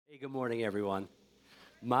Hey, good morning, everyone.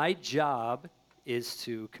 My job is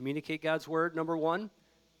to communicate God's word, number one,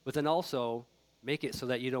 but then also make it so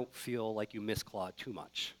that you don't feel like you miss Claude too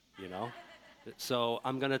much, you know? So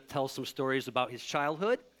I'm going to tell some stories about his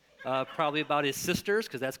childhood, probably about his sisters,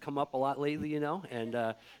 because that's come up a lot lately,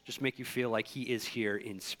 and just make you feel like he is here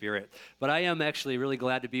in spirit. But I am actually really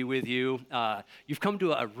glad to be with you. You've come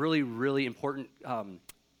to a really, really important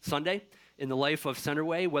Sunday in the life of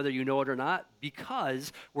Centerway, whether you know it or not,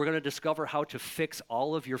 because we're going to discover how to fix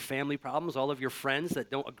all of your family problems, all of your friends that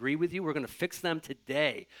don't agree with you. We're going to fix them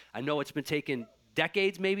today. I know it's been taking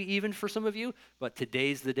decades, maybe even for some of you, but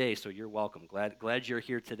today's the day, so you're welcome. Glad you're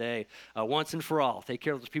here today. Once and for all, take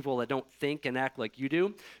care of those people that don't think and act like you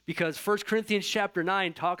do, because 1 Corinthians chapter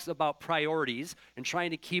 9 talks about priorities and trying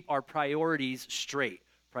to keep our priorities straight,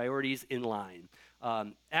 priorities in line.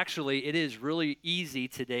 Actually, it is really easy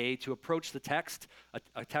today to approach the text,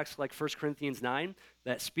 a text like 1 Corinthians 9,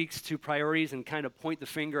 that speaks to priorities and kind of point the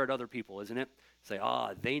finger at other people, isn't it? Say,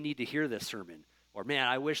 they need to hear this sermon. Or, man,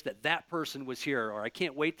 I wish that person was here. Or, I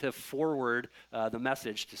can't wait to forward the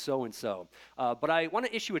message to so-and-so. But I want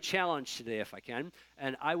to issue a challenge today, if I can.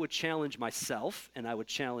 And I would challenge myself, and I would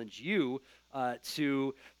challenge you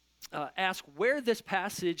to ask where this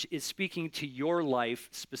passage is speaking to your life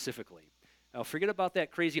specifically. Now, forget about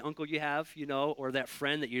that crazy uncle you have, or that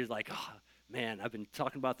friend that you're like, man, I've been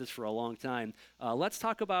talking about this for a long time. Let's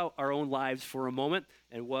talk about our own lives for a moment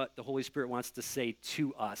and what the Holy Spirit wants to say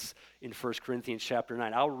to us in 1 Corinthians chapter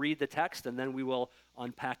 9. I'll read the text, and then we will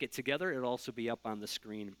unpack it together. It'll also be up on the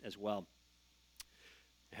screen as well.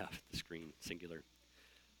 Yeah, the screen, singular.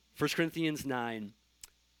 1 Corinthians 9.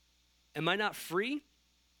 Am I not free?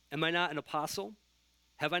 Am I not an apostle?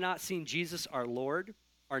 Have I not seen Jesus our Lord?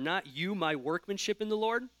 Are not you my workmanship in the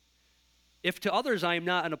Lord? If to others I am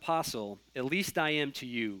not an apostle, at least I am to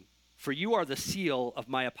you, for you are the seal of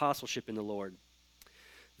my apostleship in the Lord.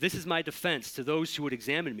 This is my defense to those who would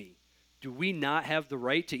examine me. Do we not have the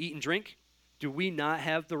right to eat and drink? Do we not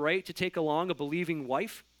have the right to take along a believing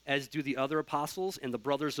wife, as do the other apostles and the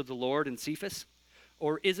brothers of the Lord and Cephas?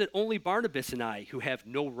 Or is it only Barnabas and I who have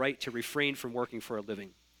no right to refrain from working for a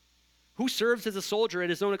living? Who serves as a soldier at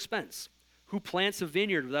his own expense? Who plants a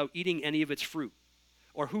vineyard without eating any of its fruit?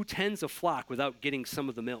 Or who tends a flock without getting some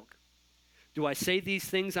of the milk? Do I say these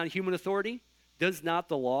things on human authority? Does not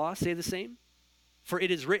the law say the same? For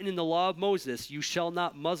it is written in the law of Moses, you shall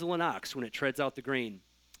not muzzle an ox when it treads out the grain.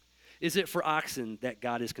 Is it for oxen that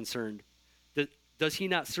God is concerned? Does he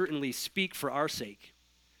not certainly speak for our sake?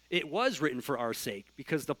 It was written for our sake,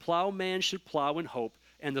 because the plowman should plow in hope,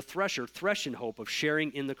 and the thresher thresh in hope of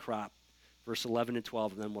sharing in the crop. Verse 11 and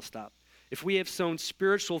 12, and then we'll stop. If we have sown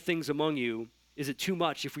spiritual things among you, is it too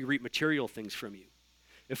much if we reap material things from you?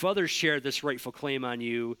 If others share this rightful claim on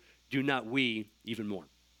you, do not we even more?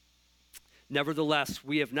 Nevertheless,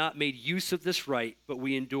 we have not made use of this right, but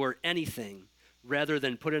we endure anything rather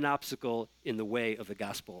than put an obstacle in the way of the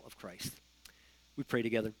gospel of Christ. We pray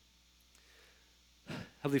together.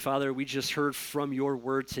 Heavenly Father, we just heard from your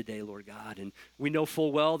word today, Lord God, and we know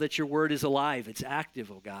full well that your word is alive, it's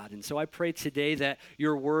active, oh God, and so I pray today that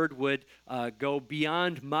your word would go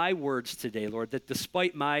beyond my words today, Lord, that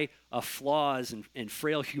despite my flaws and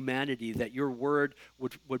frail humanity, that your word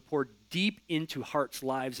would pour deep into hearts,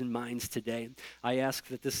 lives, and minds today. I ask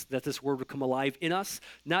that this word would come alive in us,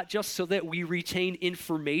 not just so that we retain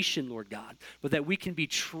information, Lord God, but that we can be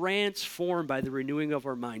transformed by the renewing of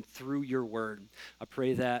our mind through your word. I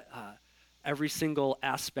pray that every single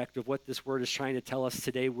aspect of what this word is trying to tell us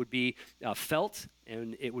today would be felt,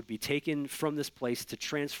 and it would be taken from this place to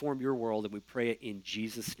transform your world, and we pray it in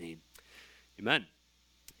Jesus' name. Amen.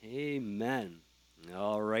 Amen.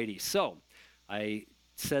 All righty. So I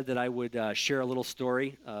said that I would share a little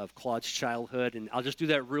story of Claude's childhood, and I'll just do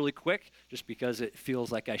that really quick just because it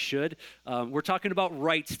feels like I should. We're talking about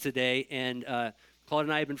rights today, and Claude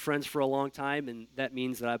and I have been friends for a long time, and that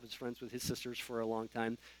means that I was friends with his sisters for a long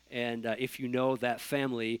time. And if you know that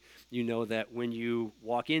family, you know that when you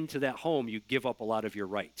walk into that home, you give up a lot of your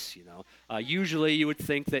rights. Usually you would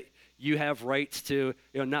think that you have rights to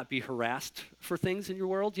not be harassed for things in your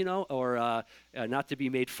world, or not to be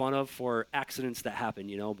made fun of for accidents that happen,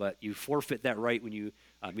 but you forfeit that right when you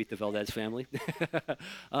meet the Valdez family.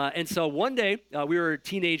 And so one day, we were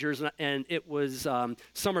teenagers, and it was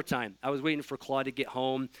summertime. I was waiting for Claude to get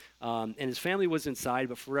home, and his family was inside,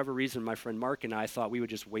 but for whatever reason, my friend Mark and I thought we would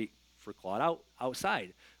just wait for Claude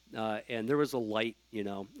outside. And there was a light,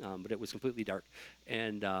 but it was completely dark.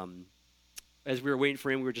 And as we were waiting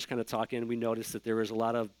for him, we were just kind of talking, and we noticed that there was a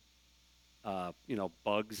lot of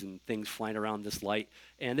bugs and things flying around this light.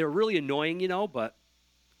 And they were really annoying, but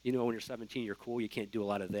You know, when you're 17, you're cool. You can't do a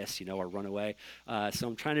lot of this, you know, or run away. So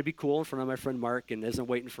I'm trying to be cool in front of my friend Mark, and as I'm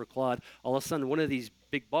waiting for Claude, all of a sudden one of these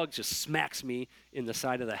big bugs just smacks me in the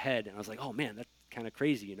side of the head. And I was like, oh, man, that's kind of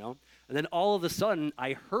crazy, you know? And then all of a sudden,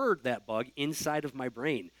 I heard that bug inside of my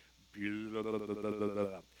brain.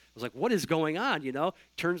 I was like, what is going on, you know?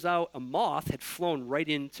 Turns out a moth had flown right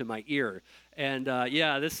into my ear. And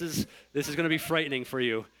yeah, this is going to be frightening for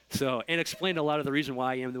you. So, and explain a lot of the reason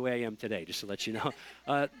why I am the way I am today, just to let you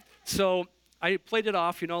know. So I played it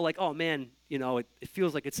off, you know, like, oh man, you know, it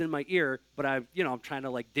feels like it's in my ear, but I'm trying to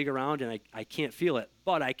like dig around and I can't feel it,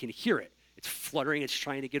 but I can hear it. It's fluttering, it's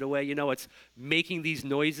trying to get away, you know, it's making these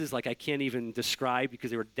noises like I can't even describe because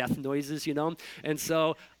they were death noises, you know. And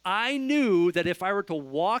so I knew that if I were to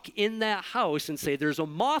walk in that house and say there's a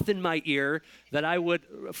moth in my ear, that I would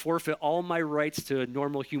forfeit all my rights to a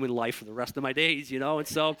normal human life for the rest of my days, you know. And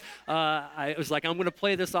so I was like, I'm going to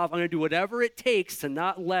play this off. I'm going to do whatever it takes to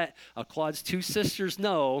not let Claude's two sisters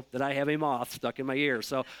know that I have a moth stuck in my ear.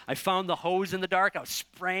 So I found the hose in the dark. I was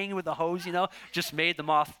spraying with the hose, you know, just made the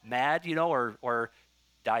moth mad, you know, or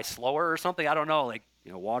die slower or something. I don't know, like,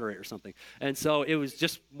 you know, water it or something. And so it was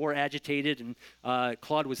just more agitated, and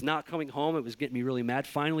Claude was not coming home. It was getting me really mad.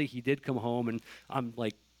 Finally, he did come home, and I'm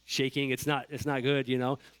like shaking. It's not good, you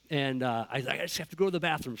know. And I just have to go to the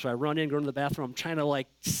bathroom. So I run in, go to the bathroom. I'm trying to like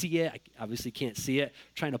see it. I obviously can't see it.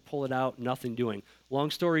 Trying to pull it out, nothing doing. Long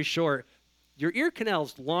story short, your ear canal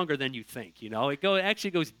is longer than you think, you know. It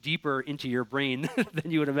actually goes deeper into your brain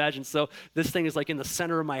than you would imagine. So this thing is like in the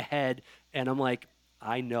center of my head, and I'm like,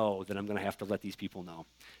 I know that I'm going to have to let these people know.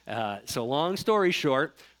 So long story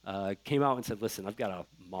short, came out and said, listen, I've got a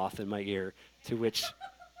moth in my ear, to which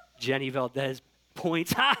Jenny Valdez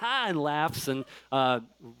points, ha ha, and laughs and,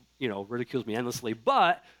 you know, ridicules me endlessly.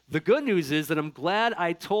 But the good news is that I'm glad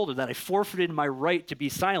I told her that I forfeited my right to be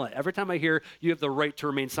silent. Every time I hear you have the right to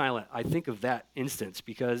remain silent, I think of that instance,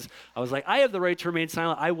 because I was like, I have the right to remain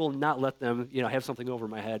silent. I will not let them, you know, have something over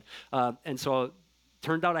my head. And so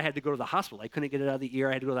turned out I had to go to the hospital. I couldn't get it out of the ear.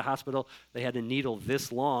 I had to go to the hospital. They had a needle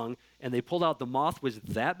this long, and they pulled out. The moth was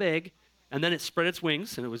that big, and then it spread its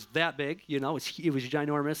wings, and it was that big. You know, it was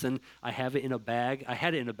ginormous, and I have it in a bag. I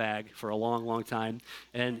had it in a bag for a long, long time.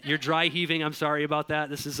 And you're dry heaving. I'm sorry about that.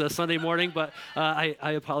 This is a Sunday morning, but I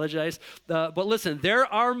apologize. But listen, there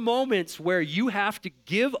are moments where you have to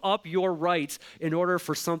give up your rights in order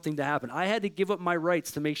for something to happen. I had to give up my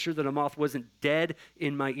rights to make sure that a moth wasn't dead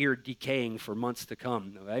in my ear, decaying for months to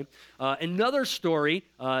come. Okay. Another story.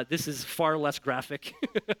 This is far less graphic,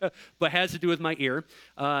 but has to do with my ear.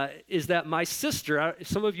 Is that my sister,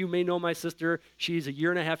 some of you may know my sister, she's a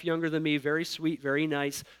year and a half younger than me, very sweet, very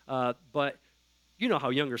nice, but you know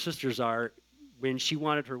how younger sisters are. When she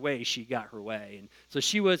wanted her way, she got her way. And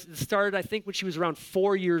so it started, I think, when she was around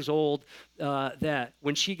 4 years old, that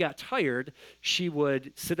when she got tired, she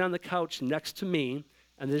would sit on the couch next to me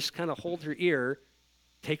and just kind of hold her ear,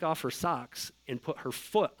 take off her socks, and put her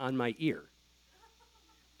foot on my ear.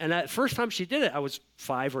 And that first time she did it, I was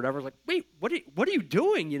 5 or whatever. I was like, wait, what are you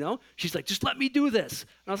doing, you know? She's like, just let me do this.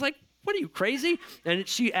 And I was like, what are you, crazy? And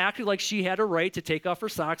she acted like she had a right to take off her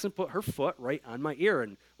socks and put her foot right on my ear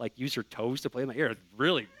and like use her toes to play in my ear.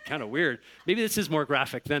 Really kind of weird. Maybe this is more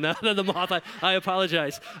graphic than the moth. I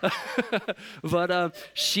apologize. But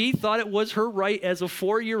she thought it was her right as a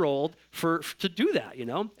 4-year-old to do that, you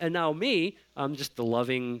know? And now me, I'm just the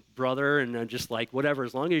loving brother, and I'm just like, whatever,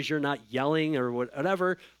 as long as you're not yelling or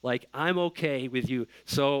whatever, like, I'm okay with you.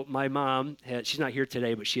 So my mom, she's not here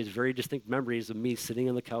today, but she has very distinct memories of me sitting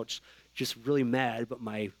on the couch just really mad, but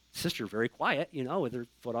my sister very quiet, you know, with her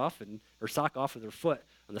foot off and her sock off with her foot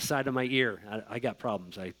on the side of my ear. I got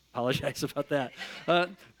problems. I apologize about that.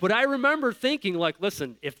 But I remember thinking, like,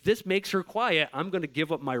 listen, if this makes her quiet, I'm going to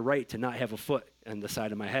give up my right to not have a foot on the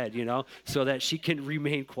side of my head, you know, so that she can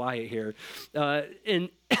remain quiet here. And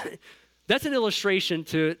that's an illustration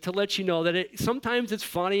to let you know that sometimes it's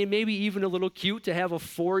funny and maybe even a little cute to have a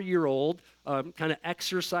 4-year-old kind of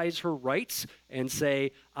exercise her rights and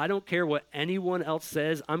say, I don't care what anyone else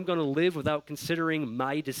says. I'm going to live without considering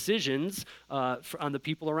my decisions on the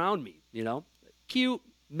people around me, you know. Cute,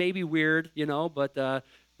 maybe weird, you know, but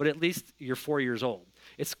at least you're 4 years old.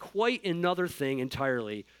 It's quite another thing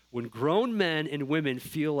entirely when grown men and women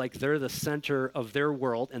feel like they're the center of their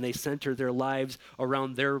world and they center their lives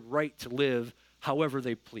around their right to live however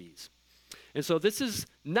they please. And so this is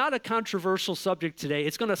not a controversial subject today.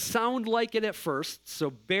 It's going to sound like it at first, so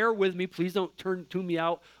bear with me. Please don't tune me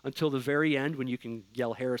out until the very end when you can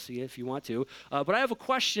yell heresy if you want to. But I have a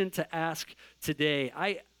question to ask today.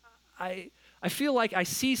 I feel like I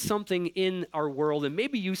see something in our world, and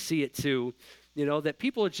maybe you see it too, you know, that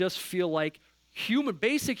people just feel like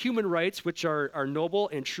basic human rights, which are noble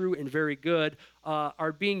and true and very good,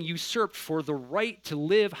 are being usurped for the right to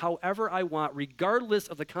live however I want, regardless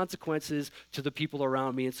of the consequences to the people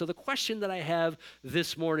around me. And so the question that I have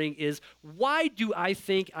this morning is, why do I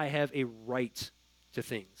think I have a right to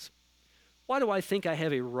things? Why do I think I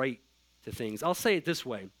have a right to things? I'll say it this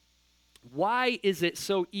way. Why is it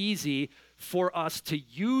so easy for us to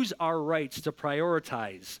use our rights to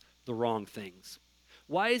prioritize the wrong things?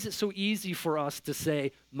 Why is it so easy for us to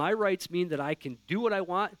say, my rights mean that I can do what I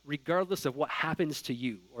want regardless of what happens to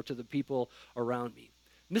you or to the people around me?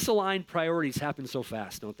 Misaligned priorities happen so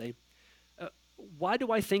fast, don't they? Why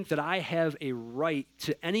do I think that I have a right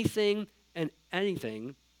to anything and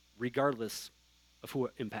anything regardless of who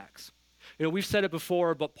it impacts? You know, we've said it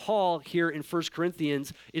before, but Paul here in 1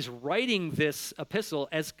 Corinthians is writing this epistle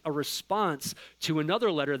as a response to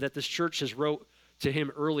another letter that this church has wrote to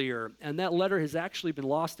him earlier. And that letter has actually been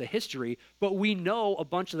lost to history, but we know a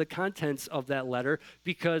bunch of the contents of that letter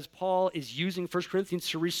because Paul is using 1 Corinthians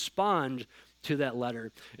to respond to that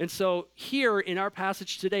letter. And so here in our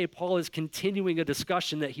passage today, Paul is continuing a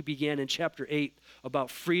discussion that he began in chapter 8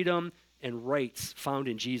 about freedom and rights found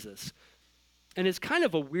in Jesus. And it's kind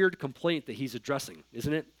of a weird complaint that he's addressing,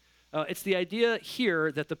 isn't it? It's the idea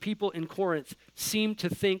here that the people in Corinth seem to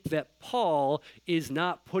think that Paul is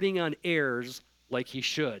not putting on airs like he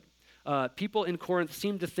should. People in Corinth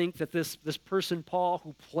seem to think that this person, Paul,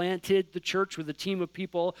 who planted the church with a team of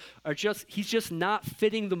people, he's just not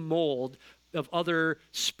fitting the mold of other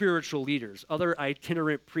spiritual leaders, other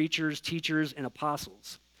itinerant preachers, teachers, and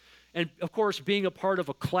apostles. And of course, being a part of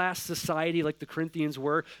a class society like the Corinthians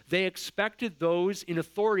were, they expected those in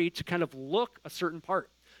authority to kind of look a certain part,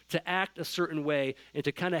 to act a certain way, and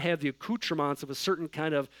to kind of have the accoutrements of a certain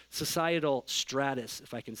kind of societal stratus,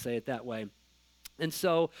 if I can say it that way. And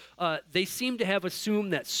so they seem to have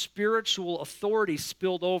assumed that spiritual authority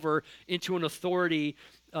spilled over into an authority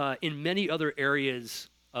in many other areas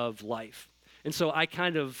of life. And so I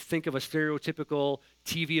kind of think of a stereotypical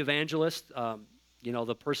TV evangelist,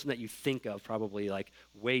 the person that you think of, probably like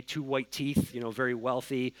way too white teeth, very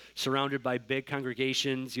wealthy, surrounded by big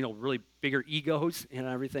congregations, really bigger egos and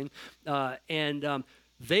everything.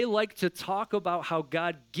 They like to talk about how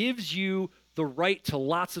God gives you the right to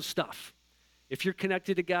lots of stuff. If you're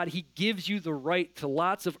connected to God, he gives you the right to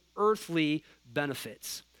lots of earthly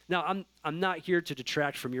benefits. Now, I'm not here to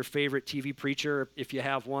detract from your favorite TV preacher, if you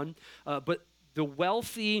have one, but the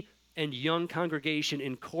wealthy and young congregation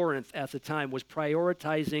in Corinth at the time was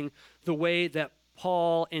prioritizing the way that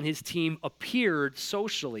Paul and his team appeared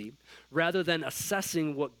socially rather than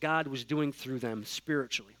assessing what God was doing through them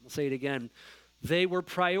spiritually. I'll say it again. They were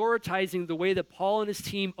prioritizing the way that Paul and his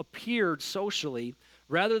team appeared socially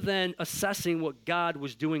rather than assessing what God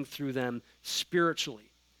was doing through them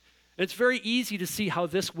spiritually. And it's very easy to see how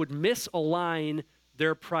this would misalign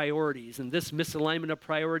their priorities. And this misalignment of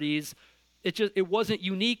priorities, it wasn't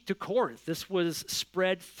unique to Corinth. This was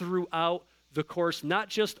spread throughout the course, not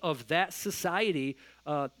just of that society,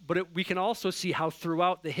 but we can also see how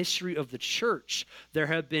throughout the history of the church, there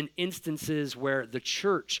have been instances where the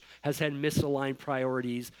church has had misaligned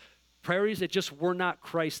priorities that just were not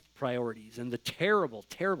Christ priorities, and the terrible,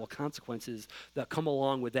 terrible consequences that come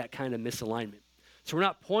along with that kind of misalignment. So we're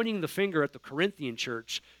not pointing the finger at the Corinthian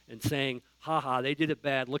church and saying, they did it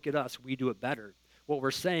bad, look at us, we do it better. What we're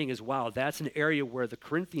saying is, wow, that's an area where the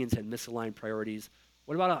Corinthians had misaligned priorities.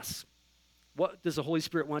 What about us? What does the Holy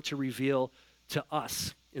Spirit want to reveal to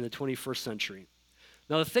us in the 21st century?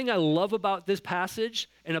 Now, the thing I love about this passage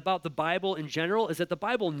and about the Bible in general is that the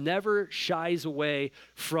Bible never shies away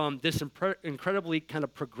from this incredibly kind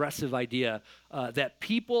of progressive idea that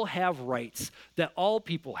people have rights, that all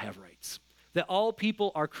people have rights, that all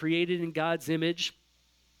people are created in God's image.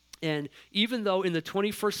 And even though in the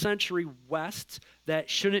 21st century West, that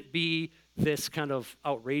shouldn't be this kind of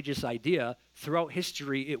outrageous idea, throughout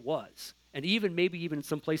history it was. And maybe even in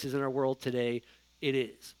some places in our world today, it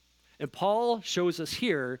is. And Paul shows us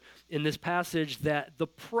here in this passage that the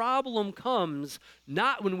problem comes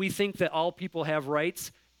not when we think that all people have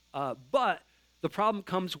rights, but the problem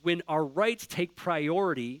comes when our rights take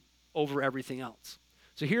priority over everything else.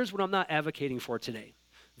 So here's what I'm not advocating for today,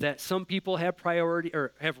 that some people have priority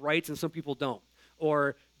or have rights and some people don't,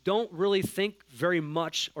 or don't really think very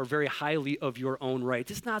much or very highly of your own rights.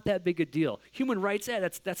 It's not that big a deal. Human rights,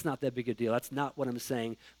 that's not that big a deal. That's not what I'm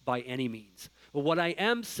saying by any means. But what I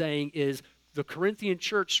am saying is the Corinthian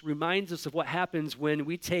church reminds us of what happens when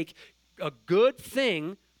we take a good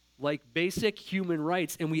thing like basic human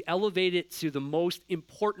rights and we elevate it to the most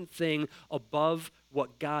important thing above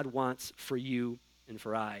what God wants for you and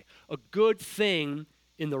for I. A good thing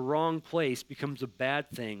in the wrong place becomes a bad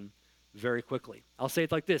thing very quickly. I'll say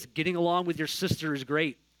it like this: getting along with your sister is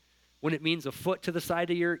great. When it means a foot to the side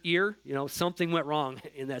of your ear, something went wrong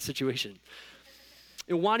in that situation.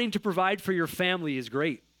 And wanting to provide for your family is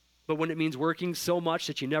great. But when it means working so much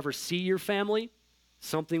that you never see your family,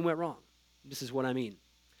 something went wrong. This is what I mean.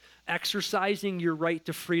 Exercising your right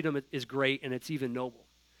to freedom is great, and it's even noble.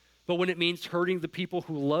 But when it means hurting the people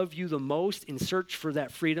who love you the most in search for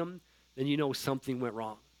that freedom, then you know something went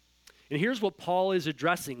wrong. And here's what Paul is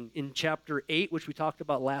addressing in chapter 8, which we talked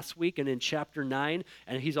about last week, and in chapter 9,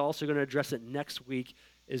 and he's also going to address it next week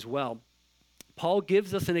as well. Paul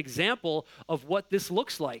gives us an example of what this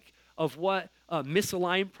looks like, of what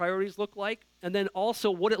misaligned priorities look like, and then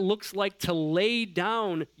also what it looks like to lay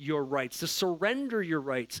down your rights, to surrender your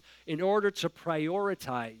rights in order to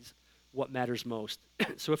prioritize what matters most.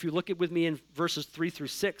 So if you look at with me in verses 3 through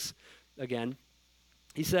 6 again,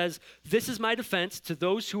 he says, "This is my defense to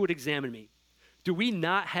those who would examine me. Do we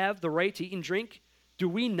not have the right to eat and drink? Do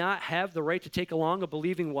we not have the right to take along a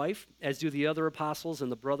believing wife, as do the other apostles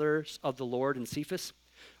and the brothers of the Lord and Cephas?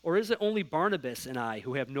 Or is it only Barnabas and I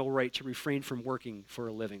who have no right to refrain from working for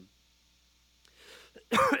a living?"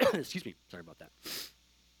 Excuse me, sorry about that.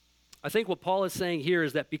 I think what Paul is saying here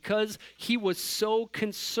is that because he was so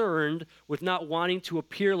concerned with not wanting to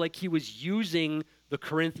appear like he was using the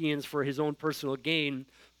Corinthians for his own personal gain,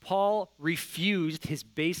 Paul refused his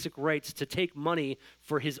basic rights to take money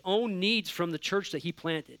for his own needs from the church that he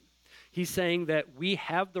planted. He's saying that we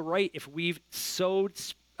have the right, if we've sowed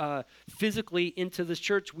physically into this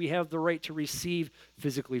church, we have the right to receive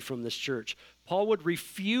physically from this church. Paul would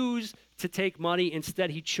refuse to take money. Instead,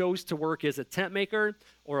 he chose to work as a tent maker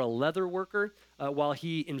or a leather worker while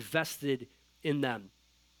he invested in them.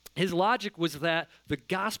 His logic was that the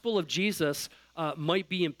gospel of Jesus might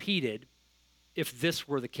be impeded if this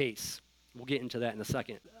were the case. We'll get into that in a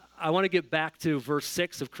second. I want to get back to verse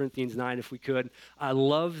 6 of Corinthians 9, if we could. I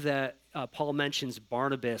love that Paul mentions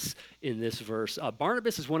Barnabas in this verse.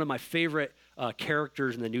 Barnabas is one of my favorite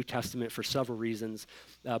characters in the New Testament for several reasons.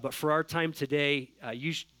 But for our time today,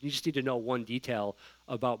 you just need to know one detail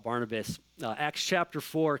about Barnabas. Acts chapter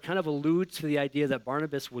 4 kind of alludes to the idea that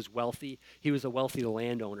Barnabas was wealthy. He was a wealthy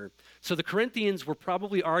landowner. So the Corinthians were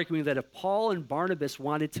probably arguing that if Paul and Barnabas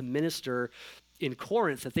wanted to minister in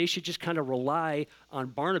Corinth, that they should just kind of rely on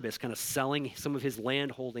Barnabas, kind of selling some of his land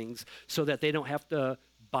holdings so that they don't have to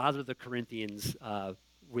bother the Corinthians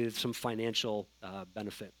with some financial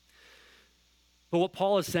benefit. But what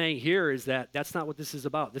Paul is saying here is that that's not what this is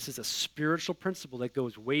about. This is a spiritual principle that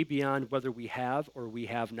goes way beyond whether we have or we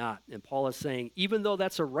have not. And Paul is saying, even though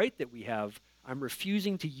that's a right that we have, I'm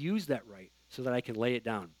refusing to use that right so that I can lay it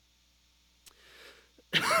down.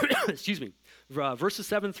 Excuse me. Verses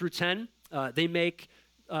 7 through 10,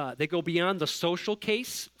 they go beyond the social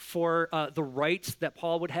case for the rights that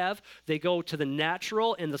Paul would have. They go to the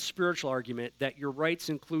natural and the spiritual argument that your rights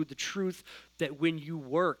include the truth that when you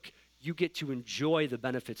work, you get to enjoy the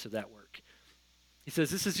benefits of that work. He says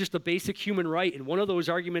this is just a basic human right, and one of those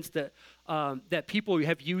arguments that that people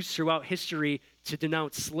have used throughout history to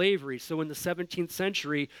denounce slavery. So in the 17th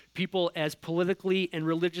century, people as politically and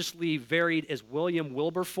religiously varied as William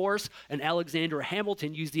Wilberforce and Alexander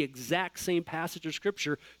Hamilton used the exact same passage of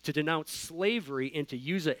Scripture to denounce slavery and to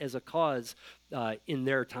use it as a cause in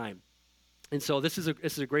their time. And so this is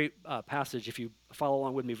a great passage if you follow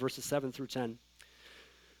along with me, verses 7 through 10.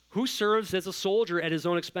 Who serves as a soldier at his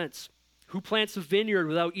own expense? Who plants a vineyard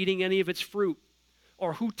without eating any of its fruit?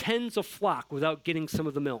 Or who tends a flock without getting some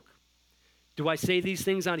of the milk? Do I say these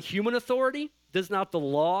things on human authority? Does not the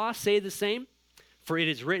law say the same? For it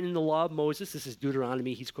is written in the law of Moses, this is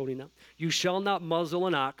Deuteronomy he's quoting now, you shall not muzzle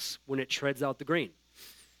an ox when it treads out the grain.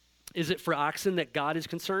 Is it for oxen that God is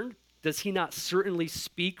concerned? Does he not certainly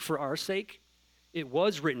speak for our sake? It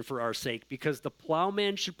was written for our sake, because the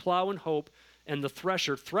plowman should plow in hope and the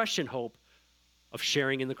thresher thresh in hope of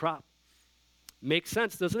sharing in the crop. Makes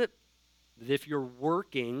sense, doesn't it? That if you're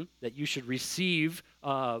working, that you should receive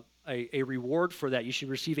a reward for that. You should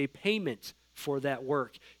receive a payment for that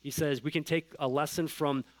work. He says we can take a lesson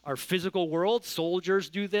from our physical world. Soldiers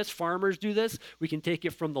do this. Farmers do this. We can take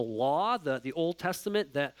it from the law, the Old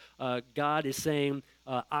Testament, that God is saying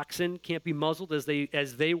oxen can't be muzzled as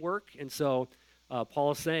they work. And so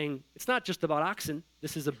Paul is saying it's not just about oxen.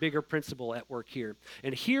 This is a bigger principle at work here.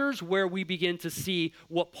 And here's where we begin to see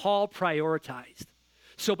what Paul prioritized.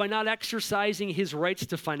 So by not exercising his rights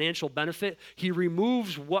to financial benefit, he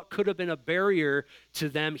removes what could have been a barrier to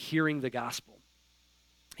them hearing the gospel.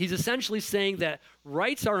 He's essentially saying that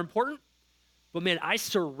rights are important, but man, I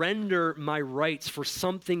surrender my rights for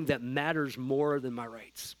something that matters more than my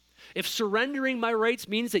rights. If surrendering my rights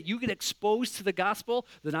means that you get exposed to the gospel,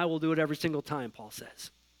 then I will do it every single time, Paul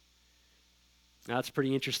says. Now, that's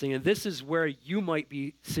pretty interesting. And this is where you might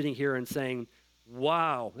be sitting here and saying,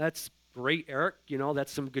 wow, that's great, Eric. You know,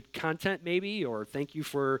 that's some good content maybe, or thank you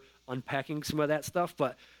for unpacking some of that stuff.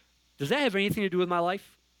 But does that have anything to do with my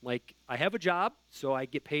life? Like, I have a job, so I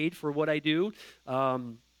get paid for what I do.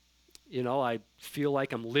 You know, I feel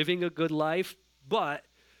like I'm living a good life. But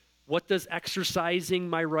what does exercising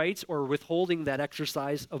my rights or withholding that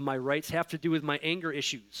exercise of my rights have to do with my anger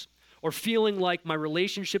issues? Or feeling like my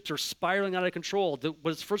relationships are spiraling out of control?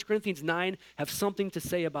 Does 1 Corinthians 9 have something to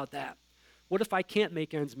say about that? What if I can't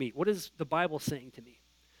make ends meet? What is the Bible saying to me?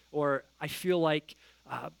 Or I feel like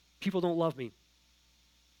people don't love me.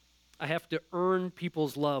 I have to earn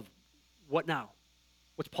people's love. What now?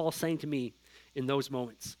 What's Paul saying to me in those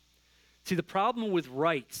moments? See, the problem with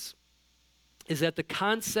rights is that the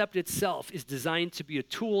concept itself is designed to be a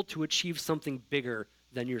tool to achieve something bigger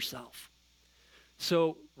than yourself.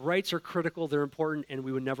 So rights are critical, they're important, and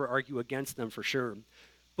we would never argue against them for sure.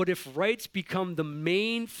 But if rights become the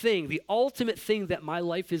main thing, the ultimate thing that my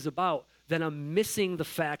life is about, then I'm missing the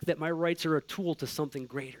fact that my rights are a tool to something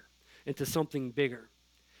greater and to something bigger.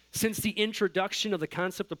 Since the introduction of the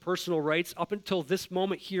concept of personal rights up until this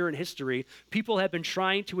moment here in history, people have been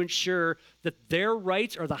trying to ensure that their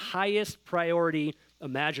rights are the highest priority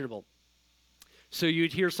imaginable. So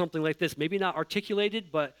you'd hear something like this, maybe not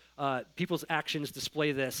articulated, but people's actions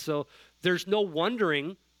display this. So there's no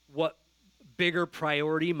wondering what bigger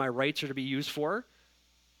priority my rights are to be used for.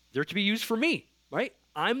 They're to be used for me, right?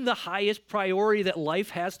 I'm the highest priority that life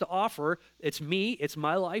has to offer. It's me, it's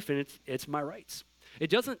my life, and it's my rights. It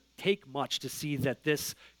doesn't take much to see that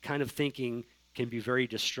this kind of thinking can be very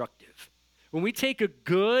destructive. When we take a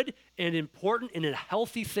good and important and a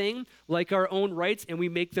healthy thing like our own rights and we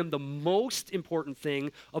make them the most important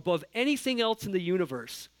thing above anything else in the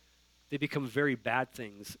universe, they become very bad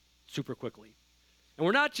things super quickly. And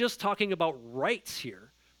we're not just talking about rights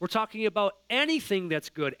here. We're talking about anything that's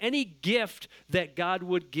good, any gift that God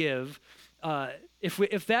would give.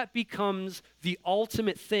 If that becomes the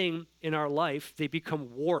ultimate thing in our life, they become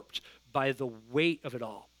warped by the weight of it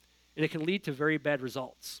all. And it can lead to very bad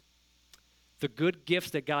results. The good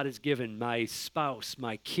gifts that God has given, my spouse,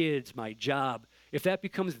 my kids, my job, if that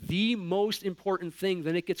becomes the most important thing,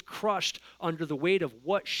 then it gets crushed under the weight of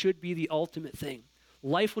what should be the ultimate thing.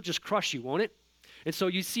 Life will just crush you, won't it? And so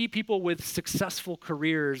you see people with successful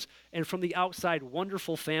careers and from the outside,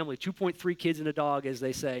 wonderful family, 2.3 kids and a dog, as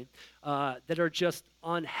they say, that are just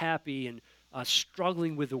unhappy and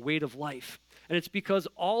struggling with the weight of life. And it's because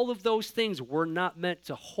all of those things were not meant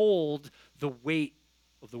to hold the weight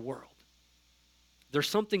of the world. There's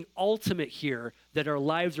something ultimate here that our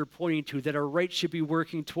lives are pointing to, that our rights should be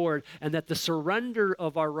working toward, and that the surrender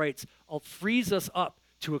of our rights frees us up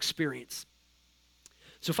to experience.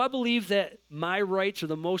 So if I believe that my rights are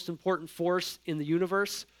the most important force in the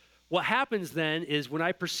universe, what happens then is when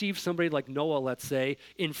I perceive somebody like Noah, let's say,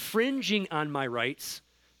 infringing on my rights,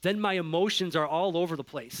 then my emotions are all over the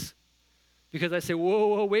place. Because I say,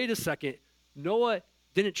 whoa, wait a second. Noah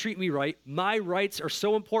didn't treat me right. My rights are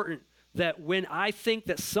so important that when I think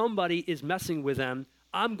that somebody is messing with them,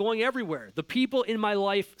 I'm going everywhere. The people in my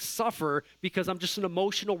life suffer because I'm just an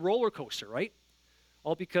emotional roller coaster, right?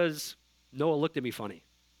 All because Noah looked at me funny.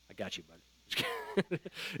 I got you, buddy.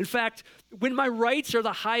 In fact, when my rights are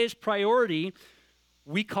the highest priority,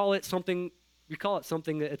 we call it something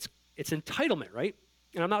that it's entitlement, right?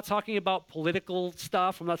 And I'm not talking about political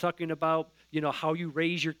stuff. I'm not talking about, how you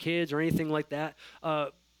raise your kids or anything like that.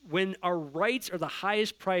 When our rights are the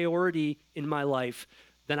highest priority in my life,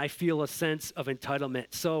 then I feel a sense of entitlement.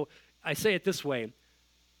 So I say it this way.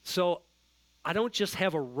 So I don't just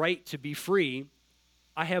have a right to be free.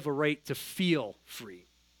 I have a right to feel free,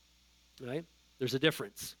 right? There's a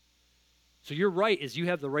difference. So your right is you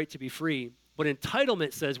have the right to be free, but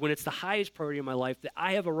entitlement says when it's the highest priority in my life that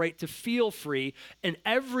I have a right to feel free in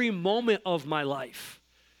every moment of my life.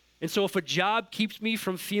 And so if a job keeps me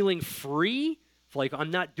from feeling free, if like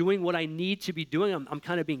I'm not doing what I need to be doing, I'm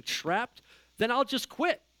kind of being trapped, then I'll just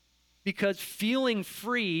quit because feeling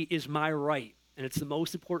free is my right, and it's the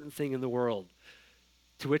most important thing in the world.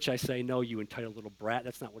 To which I say, no, you entitled little brat.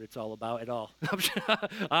 That's not what it's all about at all.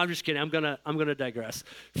 I'm just kidding. I'm gonna digress.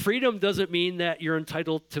 Freedom doesn't mean that you're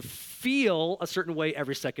entitled to feel a certain way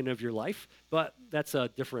every second of your life, but that's a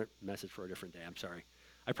different message for a different day. I'm sorry.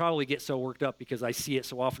 I probably get so worked up because I see it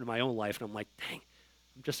so often in my own life, and I'm like, dang,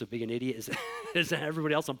 I'm just as big an idiot as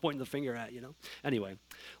everybody else I'm pointing the finger at, Anyway,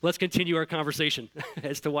 let's continue our conversation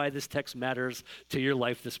as to why this text matters to your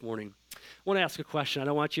life this morning. I want to ask a question. I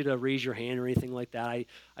don't want you to raise your hand or anything like that. I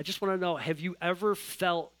just want to know, have you ever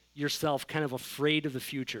felt yourself kind of afraid of the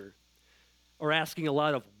future or asking a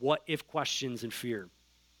lot of what-if questions and fear?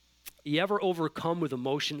 You ever overcome with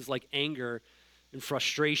emotions like anger and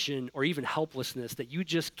frustration or even helplessness that you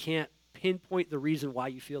just can't pinpoint the reason why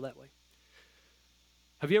you feel that way?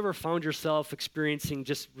 Have you ever found yourself experiencing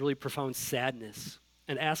just really profound sadness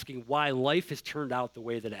and asking why life has turned out the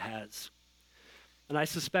way that it has? And I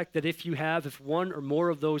suspect that if one or more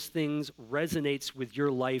of those things resonates with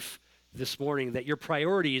your life this morning, that your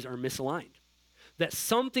priorities are misaligned. That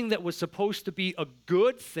something that was supposed to be a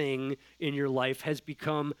good thing in your life has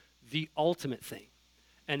become the ultimate thing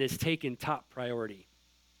and has taken top priority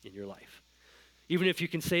in your life. Even if you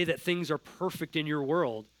can say that things are perfect in your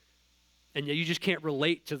world, and you just can't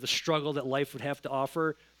relate to the struggle that life would have to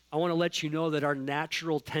offer, I want to let you know that our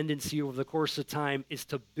natural tendency over the course of time is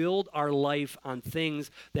to build our life on things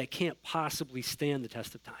that can't possibly stand the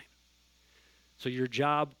test of time. So your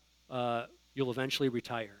job, you'll eventually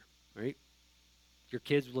retire, right? Your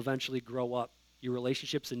kids will eventually grow up. Your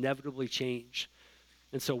relationships inevitably change.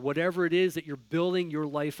 And so whatever it is that you're building your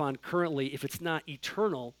life on currently, if it's not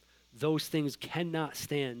eternal, those things cannot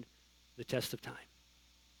stand the test of time.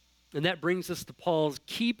 And that brings us to Paul's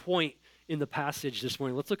key point in the passage this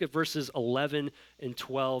morning. Let's look at verses 11 and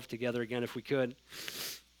 12 together again, if we could.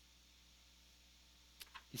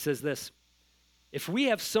 He says this, "If we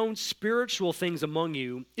have sown spiritual things among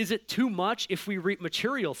you, is it too much if we reap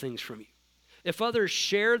material things from you? If others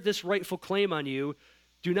share this rightful claim on you,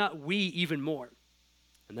 do not we even more?"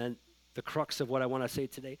 And then the crux of what I want to say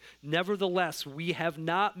today. "Nevertheless, we have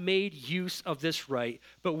not made use of this right,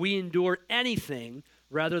 but we endure anything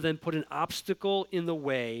rather than put an obstacle in the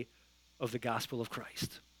way of the gospel of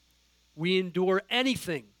Christ." We endure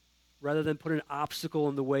anything rather than put an obstacle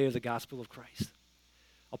in the way of the gospel of Christ.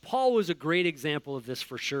 Paul was a great example of this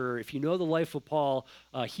for sure. If you know the life of Paul,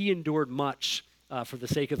 he endured much for the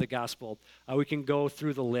sake of the gospel. We can go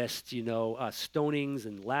through the list, stonings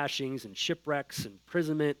and lashings and shipwrecks and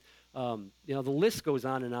imprisonment. The list goes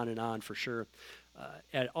on and on and on for sure.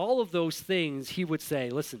 At all of those things, he would say,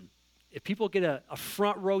 listen, if people get a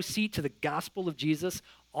front row seat to the gospel of Jesus,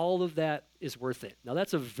 all of that is worth it. Now,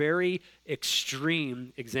 that's a very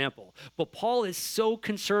extreme example. But Paul is so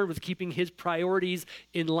concerned with keeping his priorities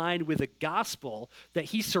in line with the gospel that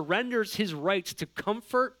he surrenders his rights to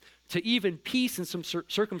comfort, to even peace in some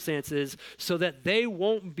circumstances, so that they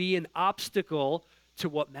won't be an obstacle to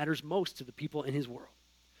what matters most to the people in his world.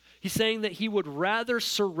 He's saying that he would rather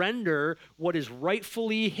surrender what is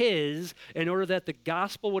rightfully his in order that the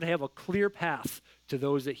gospel would have a clear path to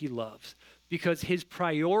those that he loves, because his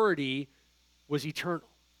priority was eternal.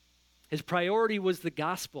 His priority was the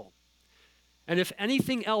gospel. And if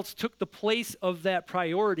anything else took the place of that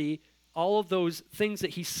priority, all of those things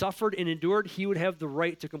that he suffered and endured, he would have the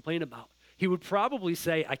right to complain about. He would probably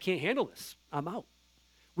say, I can't handle this. I'm out.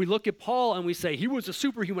 We look at Paul and we say, he was a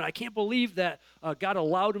superhuman. I can't believe that God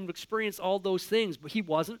allowed him to experience all those things. But he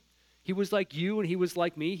wasn't. He was like you and he was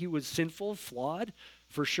like me. He was sinful, flawed,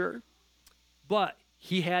 for sure. But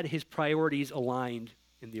he had his priorities aligned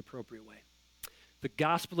in the appropriate way. The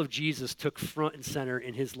gospel of Jesus took front and center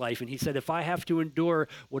in his life. And he said, if I have to endure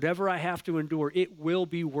whatever I have to endure, it will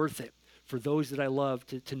be worth it for those that I love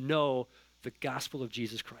to know the gospel of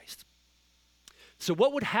Jesus Christ. So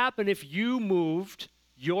what would happen if you moved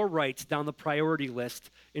your rights down the priority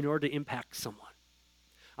list in order to impact someone?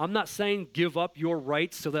 I'm not saying give up your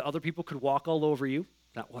rights so that other people could walk all over you.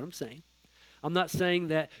 Not what I'm saying. I'm not saying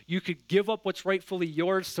that you could give up what's rightfully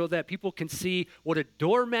yours so that people can see what a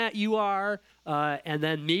doormat you are, and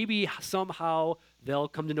then maybe somehow they'll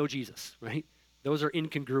come to know Jesus, right? Those are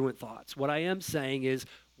incongruent thoughts. What I am saying is,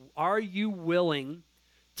 are you willing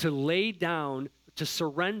to lay down, to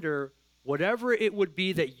surrender whatever it would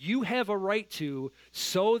be that you have a right to,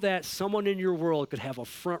 so that someone in your world could have a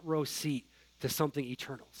front row seat to something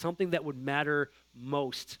eternal, something that would matter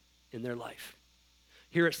most in their life?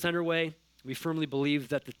 Here at Centerway, we firmly believe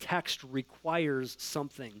that the text requires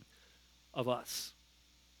something of us.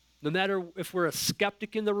 No matter if we're a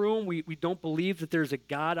skeptic in the room, we don't believe that there's a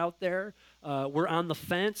God out there, we're on the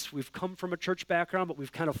fence, we've come from a church background, but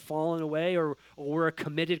we've kind of fallen away, or we're a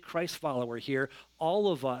committed Christ follower here,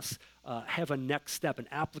 all of us have a next step, an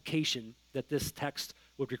application that this text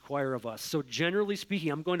would require of us. So generally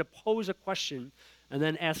speaking, I'm going to pose a question and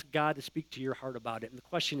then ask God to speak to your heart about it. And the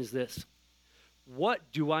question is this: what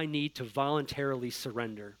do I need to voluntarily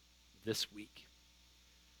surrender this week?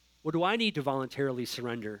 What do I need to voluntarily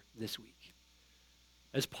surrender this week?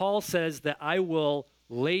 As Paul says that I will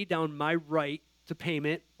lay down my right to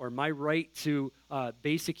payment or my right to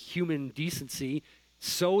basic human decency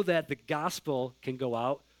so that the gospel can go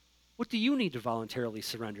out, what do you need to voluntarily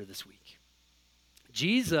surrender this week?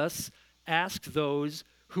 Jesus asked those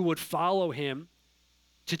who would follow him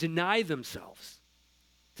to deny themselves,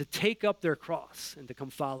 to take up their cross and to come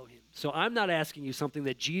follow him. So I'm not asking you something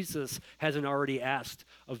that Jesus hasn't already asked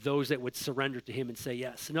of those that would surrender to him and say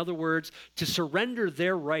yes. In other words, to surrender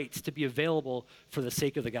their rights to be available for the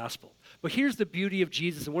sake of the gospel. But here's the beauty of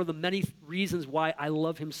Jesus and one of the many reasons why I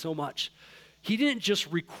love him so much. He didn't just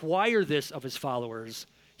require this of his followers.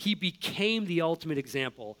 He became the ultimate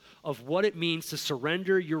example of what it means to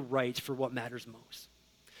surrender your rights for what matters most.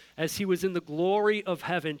 As he was in the glory of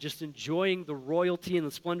heaven, just enjoying the royalty and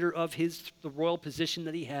the splendor of the royal position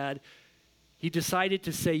that he had, he decided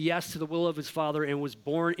to say yes to the will of his Father and was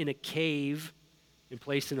born in a cave and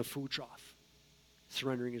placed in a food trough,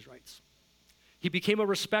 surrendering his rights. He became a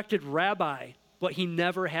respected rabbi, but he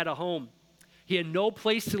never had a home. He had no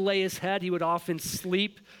place to lay his head. He would often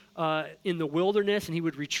sleep in the wilderness, and he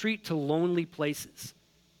would retreat to lonely places.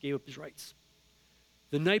 Gave up his rights.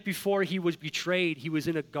 The night before he was betrayed, he was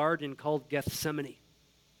in a garden called Gethsemane.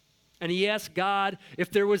 And he asked God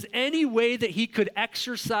if there was any way that he could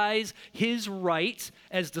exercise his right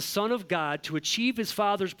as the Son of God to achieve his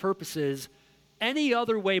Father's purposes any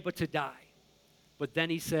other way but to die. But then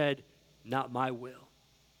he said, "Not my will,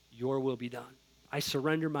 your will be done. I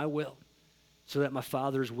surrender my will so that my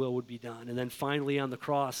Father's will would be done." And then finally on the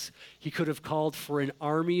cross, he could have called for an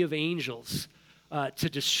army of angels to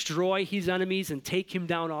destroy his enemies and take him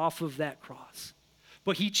down off of that cross.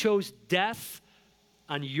 But he chose death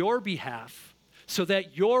on your behalf so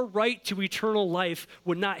that your right to eternal life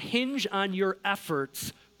would not hinge on your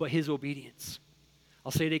efforts, but his obedience.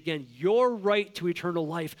 I'll say it again. Your right to eternal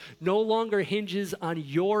life no longer hinges on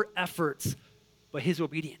your efforts, but his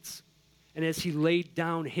obedience. And as he laid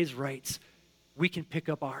down his rights, we can pick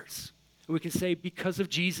up ours. And we can say, because of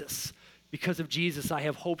Jesus, I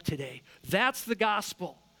have hope today. That's the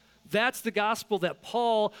gospel. That's the gospel that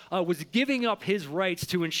Paul was giving up his rights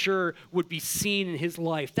to ensure would be seen in his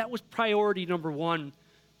life. That was priority number one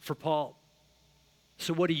for Paul.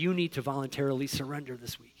 So what do you need to voluntarily surrender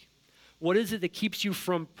this week? What is it that keeps you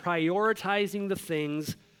from prioritizing the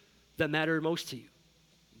things that matter most to you?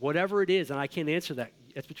 Whatever it is, and I can't answer that.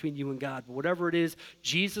 That's between you and God. But whatever it is,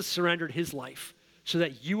 Jesus surrendered his life so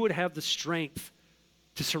that you would have the strength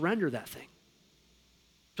to surrender that thing.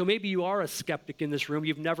 So maybe you are a skeptic in this room.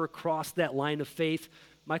 You've never crossed that line of faith.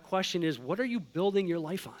 My question is, what are you building your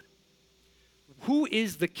life on? Who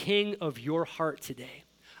is the king of your heart today?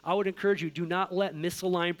 I would encourage you, do not let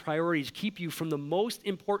misaligned priorities keep you from the most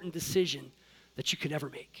important decision that you could ever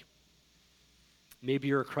make. Maybe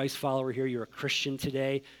you're a Christ follower here, you're a Christian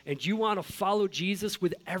today, and you want to follow Jesus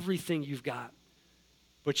with everything you've got,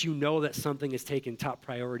 but you know that something has taken top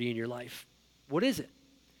priority in your life. What is it?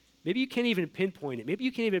 Maybe you can't even pinpoint it. Maybe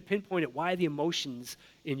you can't even pinpoint it. Why the emotions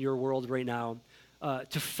in your world right now?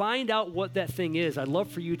 To find out what that thing is, I'd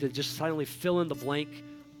love for you to just silently fill in the blank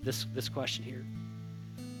this question here.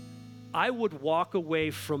 I would walk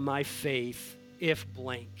away from my faith if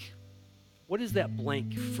blank. What is that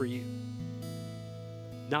blank for you?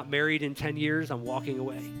 Not married in 10 years, I'm walking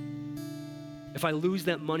away. If I lose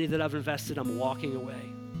that money that I've invested, I'm walking away.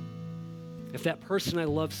 If that person I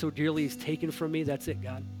love so dearly is taken from me, that's it,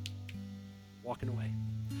 God. Walking away.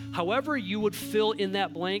 However you would fill in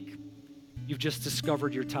that blank, you've just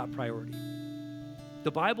discovered your top priority.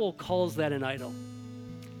 The Bible calls that an idol.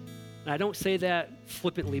 And I don't say that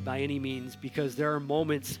flippantly by any means, because there are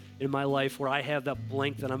moments in my life where I have that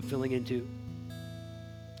blank that I'm filling into.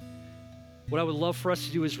 What I would love for us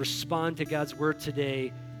to do is respond to God's word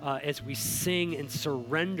today as we sing and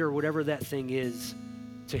surrender whatever that thing is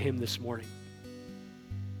to him this morning.